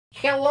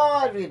Hello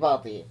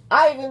everybody,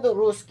 Ivan the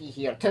Ruski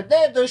here.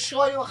 Today to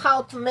show you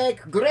how to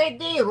make grade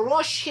A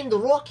Russian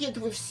rocket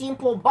with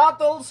simple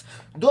bottles,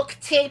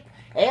 duct tape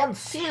and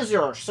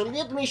scissors. So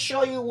let me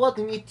show you what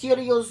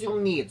materials you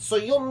need. So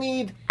you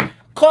need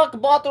Coke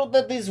bottle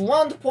that is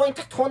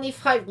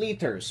 1.25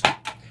 liters.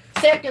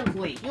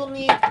 Secondly, you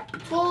need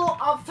 2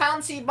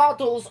 fancy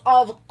bottles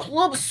of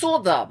club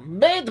soda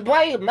made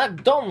by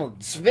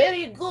McDonald's.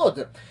 Very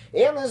good.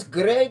 And it's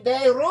grade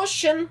A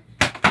Russian.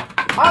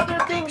 Other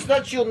things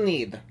that you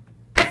need: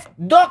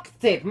 duct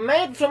tape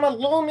made from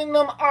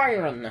aluminum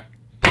iron.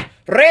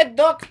 Red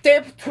duct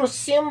tape to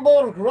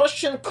symbol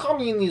Russian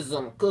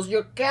communism, because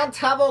you can't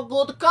have a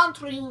good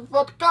country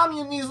without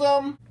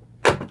communism.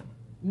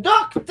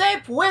 Duct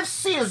tape with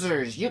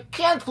scissors. You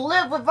can't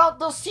live without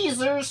the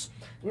scissors.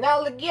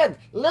 Now again,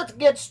 let's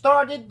get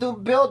started to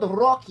build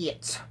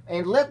rockets.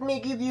 And let me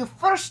give you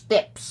first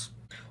steps.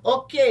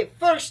 Okay,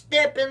 first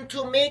step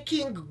into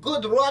making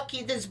good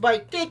rocket is by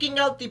taking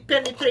out the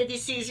penetrating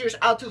scissors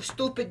out of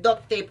stupid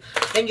duct tape.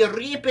 Then you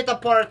rip it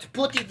apart,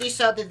 put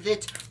this out of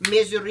its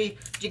misery.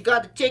 You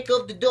gotta take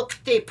out the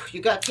duct tape.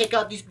 You gotta take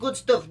out this good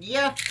stuff.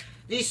 Yeah,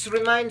 this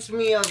reminds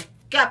me of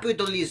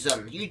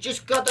capitalism. You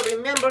just gotta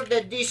remember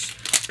that this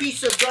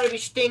piece of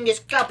garbage thing is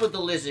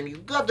capitalism. You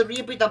gotta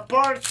rip it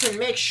apart and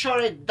make sure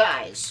it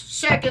dies.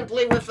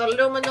 Secondly, with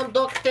aluminum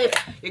duct tape,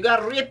 you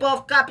gotta rip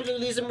off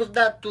capitalism with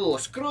that too.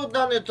 Screw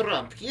Donald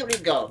Trump. Here we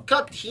go.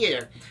 Cut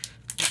here.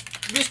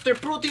 Mr.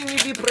 Putin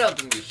will be proud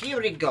of me.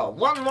 Here we go.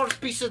 One more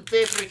piece of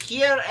tape right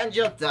here and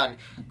you're done.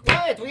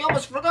 Wait, we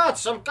almost forgot.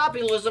 Some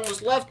capitalism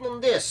was left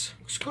on this.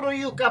 Screw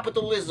you,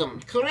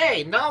 capitalism.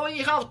 Great. Now we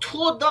have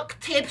 2 duct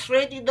tapes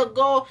ready to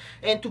go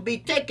and to be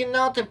taken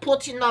out and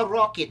put in our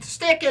rocket.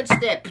 Second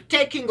step,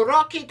 taking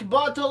rocket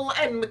bottle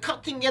and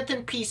cutting it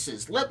in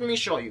pieces. Let me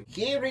show you.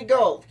 Here we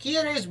go.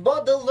 Here is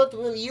bottle that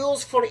we'll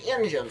use for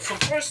engine. So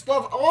first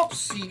off,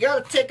 oops, you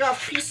gotta take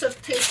off piece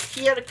of tape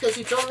here because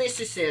it's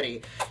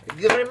unnecessary.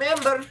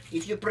 Remember,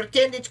 if you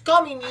pretend it's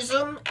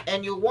communism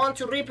and you want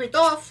to rip it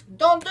off,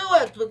 don't do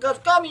it, because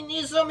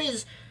communism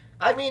is,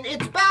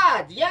 it's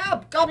bad.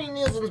 Yeah,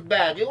 communism's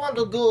bad. You want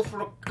to go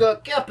for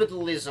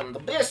capitalism, the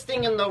best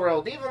thing in the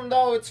world. Even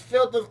though it's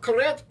filled with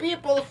corrupt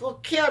people, who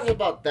cares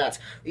about that?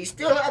 We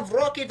still have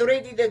rocket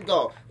ready to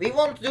go. We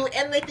won't do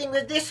anything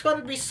with this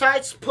one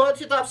besides put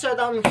it upside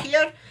down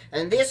here,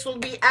 and this will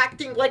be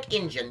acting like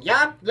engine.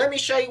 Yeah, let me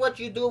show you what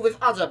you do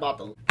with other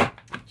bottle.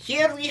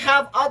 Here we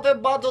have other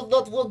bottle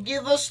that will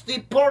give us the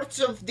parts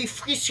of the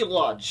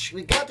fuselage.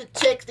 We gotta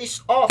take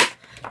this off,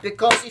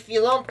 because if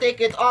you don't take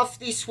it off,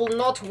 this will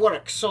not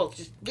work. So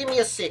just give me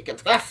a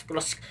second.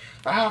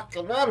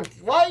 Come on.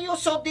 Why are you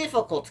so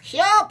difficult?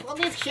 Help! I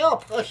need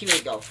help. Oh, here we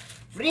go.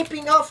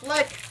 Ripping off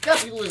like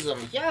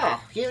capitalism. Yeah,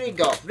 here we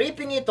go.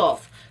 Ripping it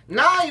off.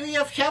 Now we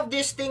have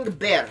this thing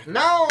bare.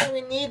 Now all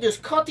we need is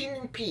cutting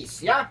in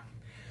piece. Yeah?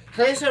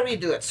 Here's how we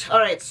do it.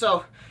 Alright,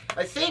 so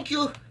I think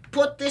you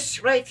put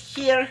this right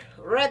here,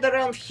 right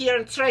around here,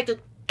 and try to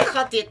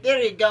cut it.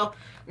 There you go.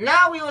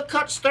 Now we will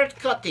start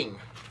cutting.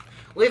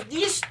 With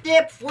this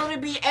step, we'll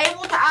be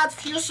able to add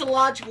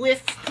fuselage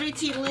with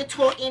pretty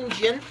little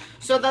engine,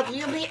 so that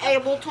we'll be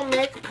able to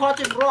make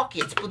potted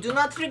rockets. But do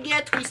not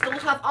forget, we still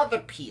have other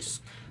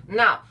piece.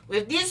 Now,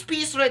 with this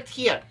piece right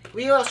here,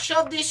 we will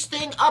shove this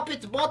thing up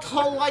its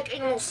butthole like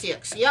anal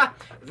sex. Yeah,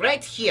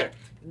 right here.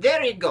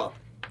 There you go.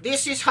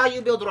 This is how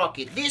you build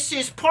rocket. This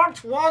is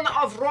part 1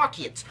 of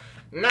rocket.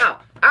 Now,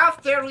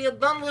 after we are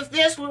done with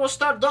this, we will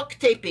start duct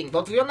taping,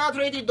 but we are not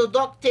ready to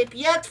duct tape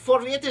yet,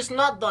 for it is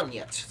not done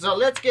yet. So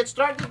let's get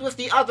started with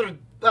the other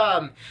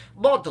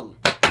bottle.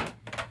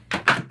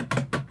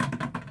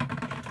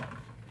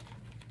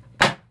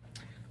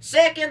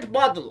 Third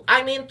bottle.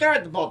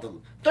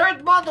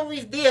 Third bottle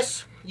with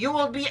this, you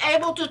will be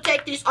able to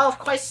take this off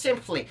quite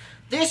simply.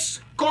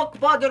 This Coke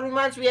bottle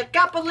reminds me of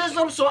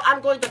capitalism, so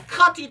I'm going to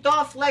cut it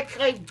off like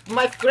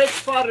my great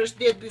fathers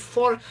did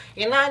before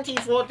in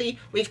 1940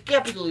 with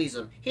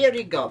capitalism. Here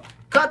we go.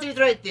 Cut it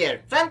right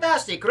there.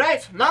 Fantastic,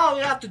 right? Now all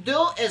you have to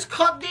do is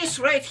cut this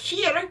right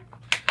here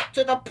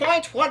to the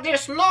point where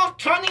there's no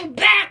turning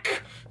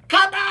back.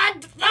 Come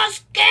on,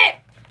 let's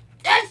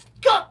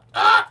go.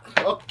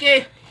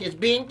 Okay, it's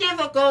being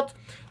difficult.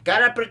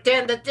 Gotta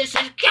pretend that this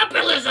is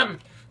capitalism.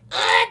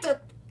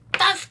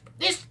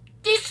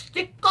 This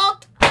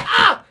difficult.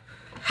 Ah!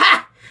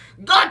 Ha!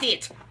 Got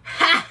it!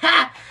 Ha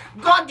ha!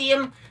 Got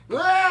him!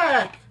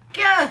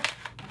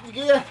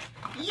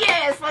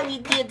 Yes, we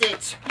did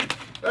it!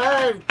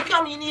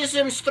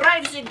 Communism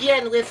strives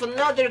again with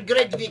another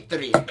great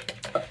victory.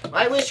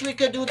 I wish we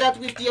could do that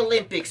with the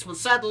Olympics, but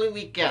sadly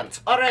we can't.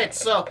 Alright,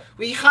 so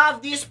we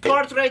have this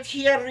part right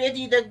here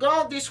ready to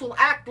go. This will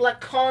act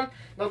like cone.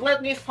 Now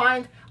let me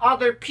find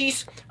other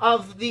piece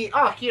of the...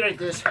 Oh, here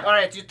it is.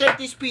 Alright, you take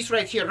this piece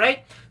right here,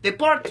 right? The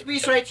part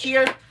piece right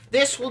here.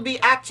 This will be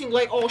acting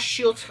like, oh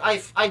shoot,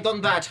 I've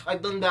done bad.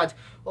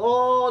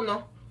 Oh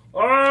no.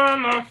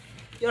 Oh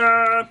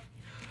no.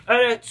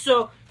 Alright,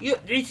 so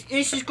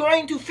this is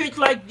going to fit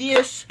like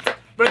this.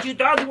 But you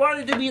don't want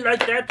it to be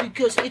like that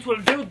because it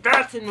will do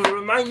that and will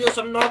remind you of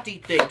some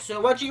naughty things.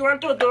 So what you want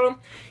to do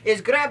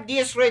is grab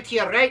this right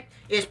here, right?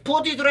 Is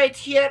put it right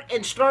here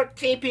and start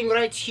taping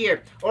right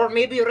here. Or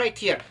maybe right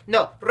here.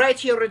 No, right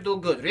here will do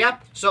good, yeah?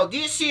 So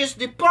this is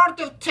the part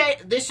of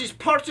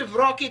part of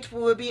rocket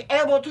we will be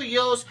able to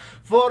use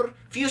for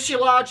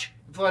fuselage,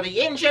 for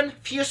the engine,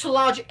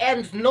 fuselage,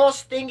 and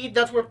nose thingy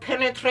that will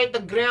penetrate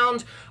the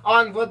ground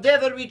on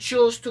whatever we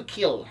choose to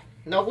kill.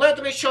 Now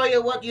let me show you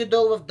what you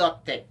do with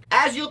duct tape.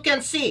 As you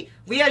can see,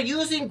 we are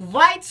using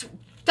white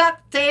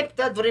duct tape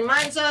that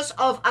reminds us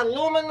of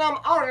aluminum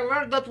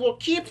armor that will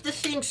keep the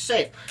thing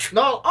safe.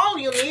 Now all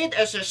you need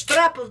is a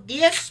strap of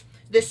this,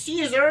 the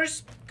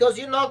scissors, because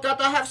you know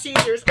gotta have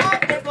scissors. Oh,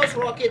 there goes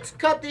rockets.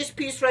 Cut this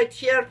piece right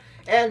here,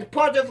 and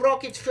part of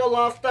rocket fell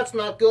off. That's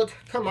not good.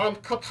 Come on,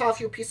 cut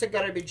off, you piece of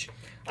garbage.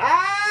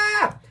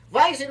 Ah!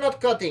 Why is it not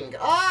cutting?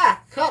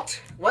 Ah!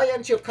 Cut! Why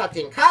aren't you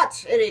cutting?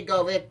 Cut! There you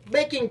go, we're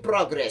making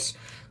progress.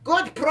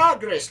 Good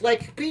progress,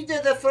 like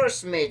Peter the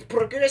First made.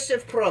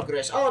 Progressive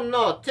progress. Oh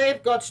no,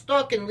 tape got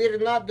stuck and we're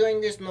not doing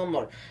this no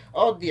more.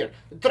 Oh dear.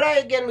 Try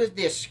again with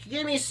this.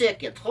 Give me a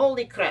second.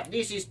 Holy crap,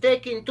 this is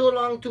taking too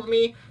long to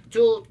me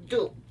to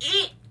do.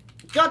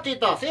 Cut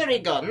it off. There we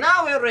go.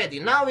 Now we're ready.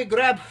 Now we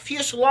grab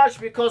fuselage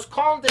because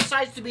Colin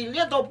decides to be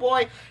little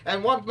boy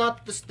and want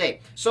not to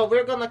stay. So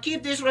we're gonna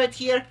keep this right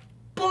here.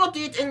 Put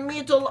it in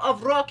middle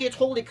of rocket.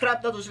 Holy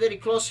crap, that was very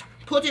close.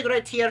 Put it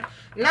right here.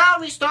 Now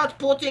we start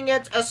putting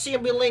it,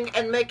 assembling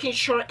and making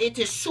sure it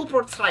is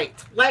super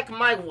tight, like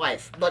my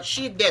wife. But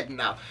she dead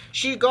now.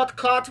 She got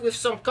caught with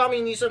some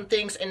communism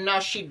things and now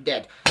she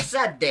dead.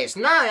 Sad days.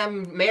 Now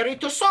I'm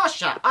married to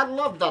Sasha. I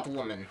love that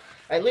woman.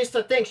 At least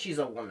I think she's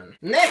a woman.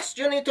 Next,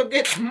 you need to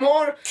get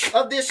more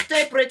of this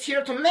tape right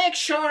here to make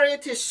sure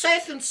it is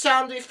safe and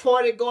sound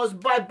before it goes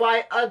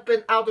bye-bye up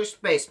in outer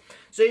space.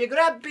 So you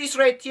grab a piece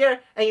right here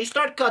and you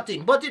start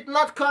cutting. But it's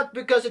not cut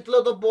because it's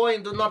little boy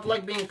and do not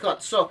like being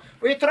cut. So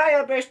we try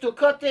our best to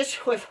cut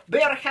this with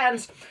bare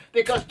hands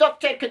because duct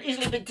tape can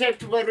easily be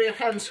taped with bare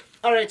hands.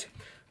 Alright,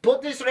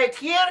 put this right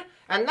here.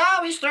 And now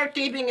we start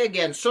taping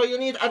again. So you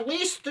need at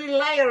least 3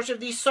 layers of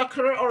this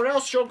sucker or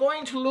else you're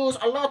going to lose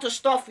a lot of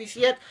stuff with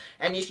it.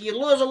 And if you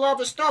lose a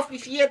lot of stuff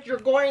with it, you're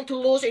going to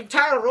lose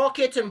entire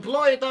rocket and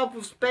blow it up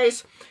with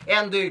space.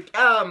 And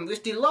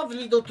with the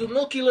lovely little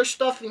nuclear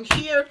stuff in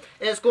here,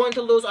 it's going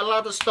to lose a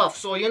lot of stuff.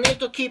 So you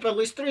need to keep at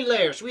least 3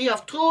 layers. We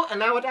have 2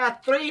 and I would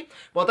add 3.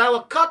 But I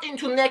will cut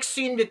into next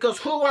scene because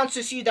who wants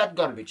to see that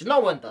garbage? No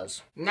one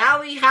does.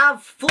 Now we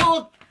have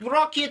full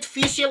rocket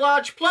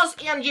fuselage plus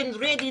engine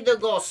ready to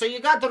go. So you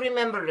got to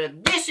remember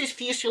that this is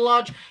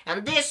fuselage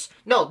and this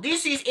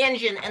is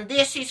engine and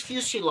this is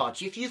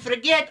fuselage. If you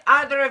forget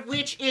either of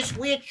which is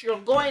which, you're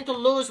going to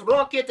lose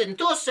rocket in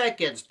 2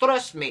 seconds.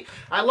 Trust me,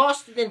 I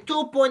lost it in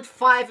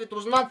 2.5. It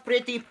was not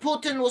pretty.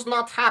 Putin was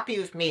not happy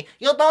with me.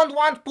 You don't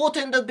want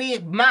Putin to be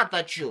mad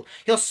at you.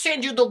 He'll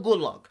send you to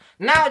Gulag.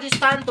 Now it is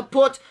time to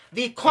put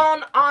the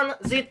cone on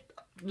the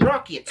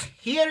rocket.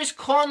 Here is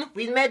cone.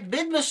 We made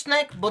big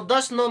mistake, but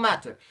does no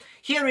matter.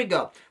 Here we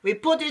go. We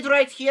put it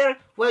right here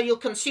where you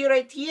can see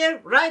right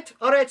here, right?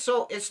 Alright,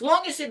 so as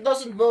long as it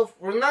doesn't move,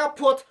 we'll now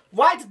put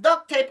white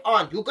duct tape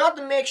on. You got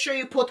to make sure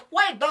you put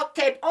white duct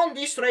tape on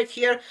this right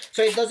here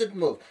so it doesn't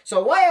move.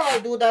 So while I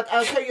do that,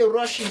 I'll tell you a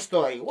Russian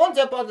story. Once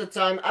upon a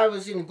time, I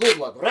was in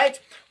Gulag, right?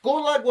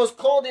 Gulag was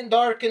cold and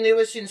dark and it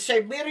was in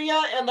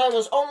Siberia and I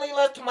was only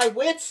left to my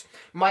wits.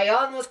 My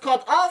arm was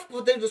cut off,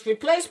 but it was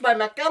replaced by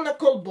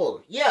mechanical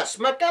bull. Yes,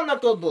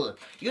 mechanical bull.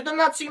 You do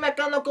not see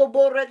mechanical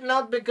bull right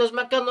now because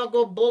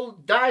mechanical bull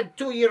died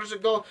 2 years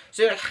ago.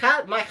 So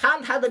my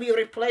hand had to be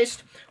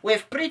replaced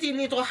with pretty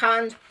little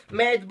hand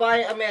made by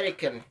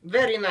American.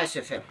 Very nice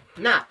of him.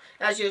 Now,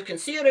 as you can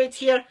see right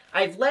here,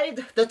 I've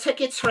laid the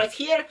tickets right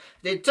here.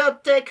 The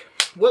top tick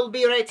will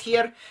be right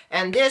here,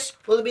 and this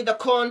will be the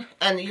cone,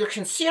 and you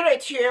can see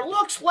right here, it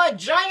looks like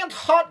giant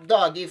hot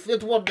dog if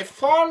it were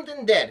deformed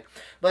and dead,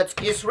 but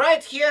it's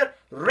right here,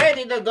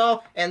 ready to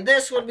go, and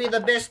this will be the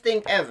best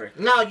thing ever.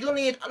 Now you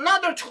need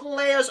another 2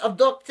 layers of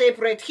duct tape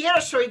right here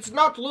so it's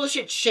not lose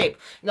its shape.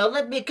 Now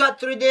let me cut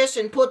through this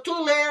and put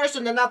 2 layers,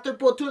 and then after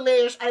put 2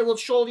 layers I will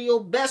show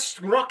you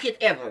best rocket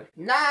ever.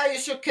 Now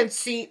as you can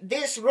see,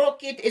 this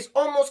rocket is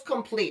almost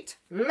complete.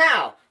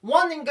 Now,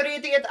 one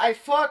ingredient I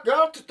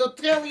forgot to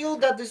tell you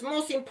that is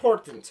most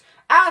important.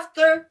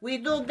 After we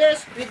do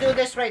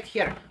this right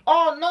here.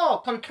 Oh no,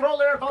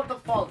 controller about to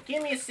fall.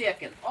 Give me a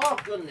second. Oh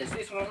goodness,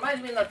 this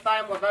reminds me of the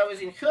time when I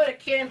was in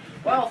Hurricane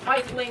while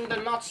fighting the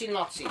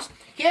Nazis.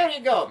 Here we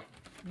go.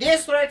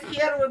 This right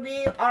here will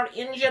be our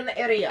engine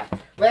area,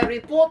 where we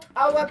put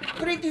our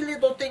pretty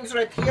little things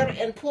right here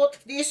and put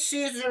these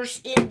scissors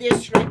in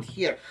this right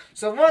here.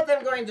 So what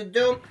I'm going to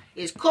do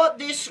is cut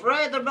this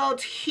right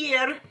about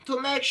here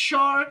to make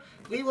sure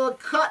we will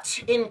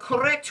cut in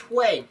correct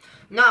way.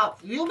 Now,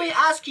 you'll be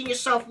asking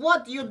yourself,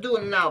 what do you do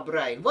now,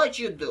 Brian? What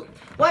you do?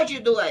 What you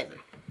do, Ivan?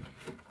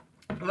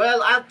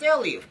 Well, I'll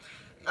tell you.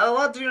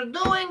 what we're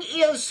doing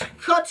is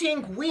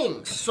cutting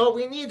wings. So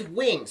we need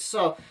wings.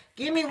 So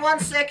give me 1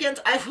 second.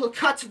 I will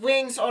cut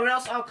wings, or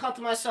else I'll cut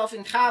myself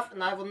in half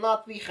and I will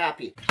not be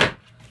happy.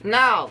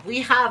 Now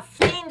we have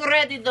thing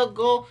ready to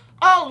go.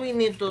 All we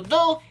need to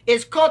do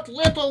is cut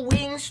little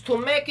wings to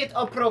make it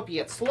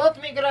appropriate. So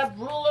let me grab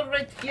ruler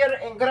right here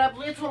and grab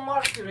little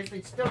marker if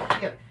it's still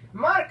here.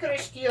 Marker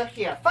is still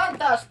here.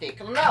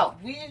 Fantastic. Now,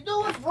 we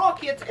do with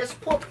rocket is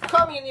put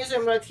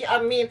communism right here.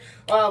 I mean,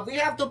 we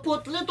have to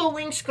put little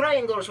wings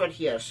triangles right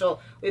here. So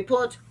we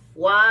put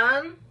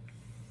 1,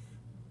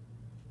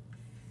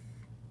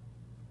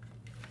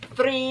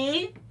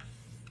 3,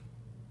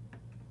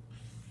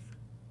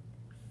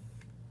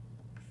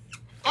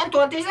 and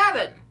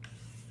 27.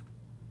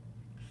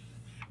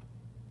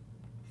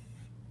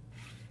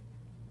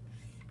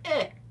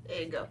 There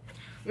you go.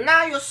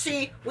 Now you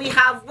see we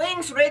have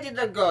wings ready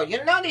to go.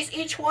 You notice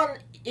each one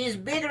is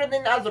bigger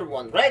than the other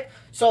one, right?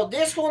 So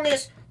this one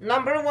is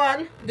number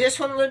 1, this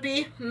one will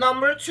be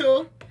number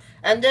 2,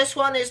 and this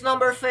one is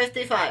number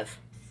 55.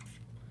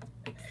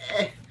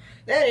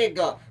 There you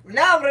go.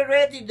 Now we're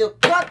ready to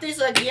cut this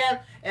again.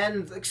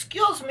 And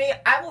excuse me,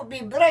 I will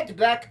be right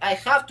back. I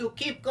have to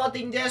keep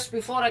cutting this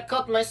before I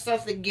cut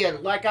myself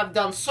again, like I've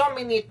done so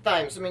many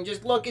times. I mean,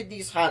 just look at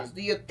these hands.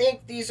 Do you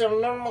think these are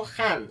normal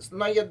hands?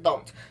 No, you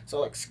don't.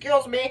 So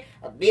excuse me,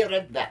 I'll be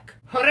right back.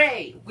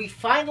 Hooray! We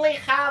finally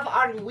have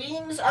our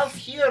wings of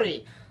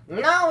fury.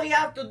 Now all you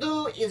have to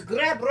do is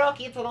grab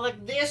Rocket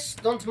like this.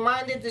 Don't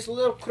mind it, this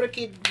little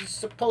cricket is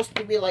supposed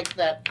to be like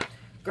that.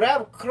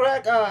 Grab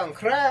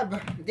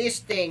this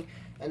thing,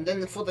 and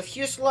then for the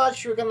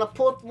fuselage you're gonna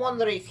put one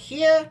right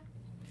here,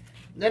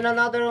 then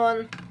another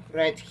one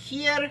right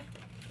here,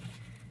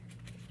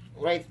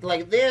 right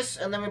like this,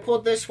 and then we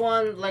put this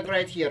one like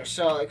right here.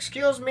 So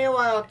excuse me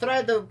while I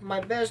try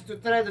my best to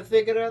try to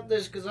figure out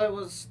this, because I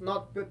was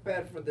not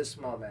prepared for this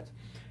moment.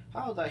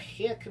 How the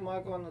heck am I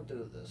gonna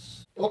do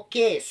this?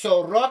 Okay,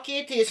 so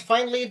Rocket is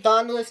finally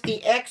done with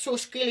the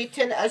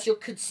exoskeleton. As you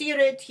can see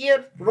right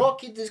here,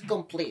 Rocket is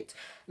complete.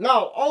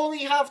 Now, all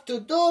we have to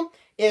do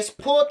is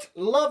put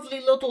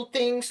lovely little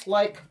things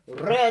like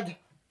red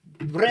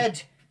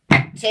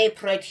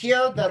tape right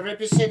here that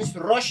represents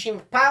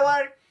Russian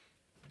power.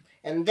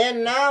 And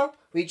then now,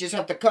 we just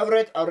have to cover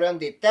it around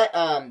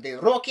the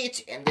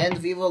rocket, and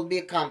then we will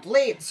be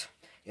complete.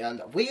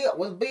 And we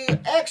will be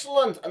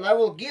excellent, and I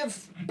will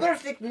give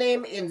perfect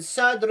name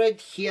inside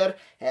right here,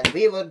 and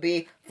we will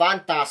be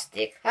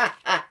fantastic.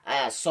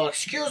 So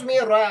excuse me,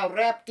 I'll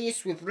wrap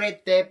this with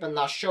red tape and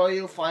I'll show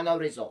you final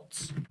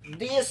results.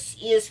 This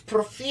is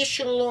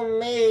professionally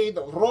made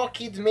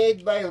rocket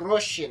made by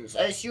Russians.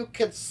 As you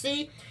can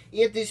see,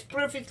 it is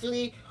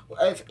perfectly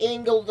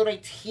angled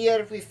right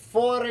here with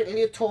 4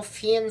 little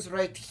fins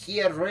right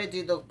here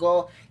ready to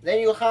go. Then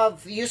you have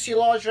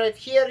fuselage right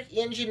here,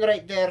 engine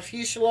right there,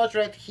 fuselage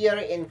right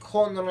here, and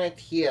cone right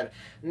here.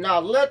 Now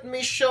let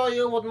me show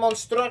you what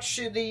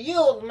monstrosity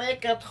you'll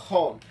make at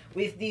home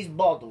with these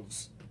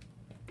bottles.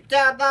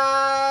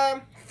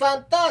 Ta-da!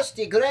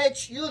 Fantastic,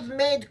 great, you've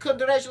made,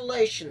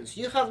 congratulations.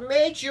 You have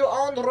made your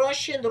own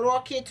Russian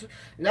rocket.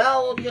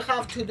 Now all you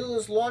have to do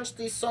is launch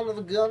this son of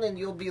a gun and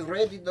you'll be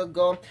ready to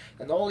go.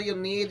 And all you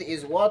need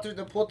is water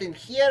to put in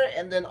here,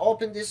 and then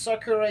open this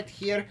sucker right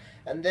here,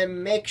 and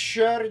then make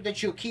sure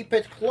that you keep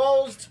it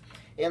closed.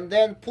 And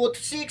then put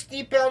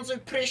 60 pounds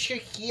of pressure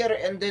here,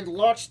 and then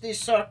launch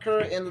this sucker,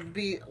 and it'll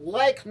be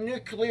like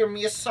nuclear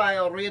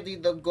missile ready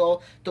to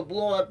go to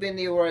blow up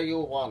anywhere you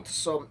want.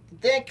 So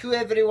thank you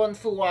everyone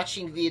for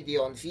watching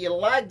video, and if you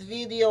liked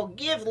video,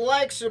 give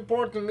like,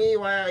 support me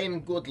while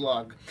I'm good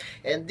luck.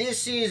 And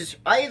this is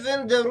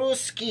Ivan the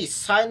Ruski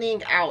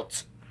signing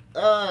out.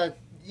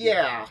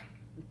 Yeah,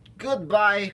 goodbye.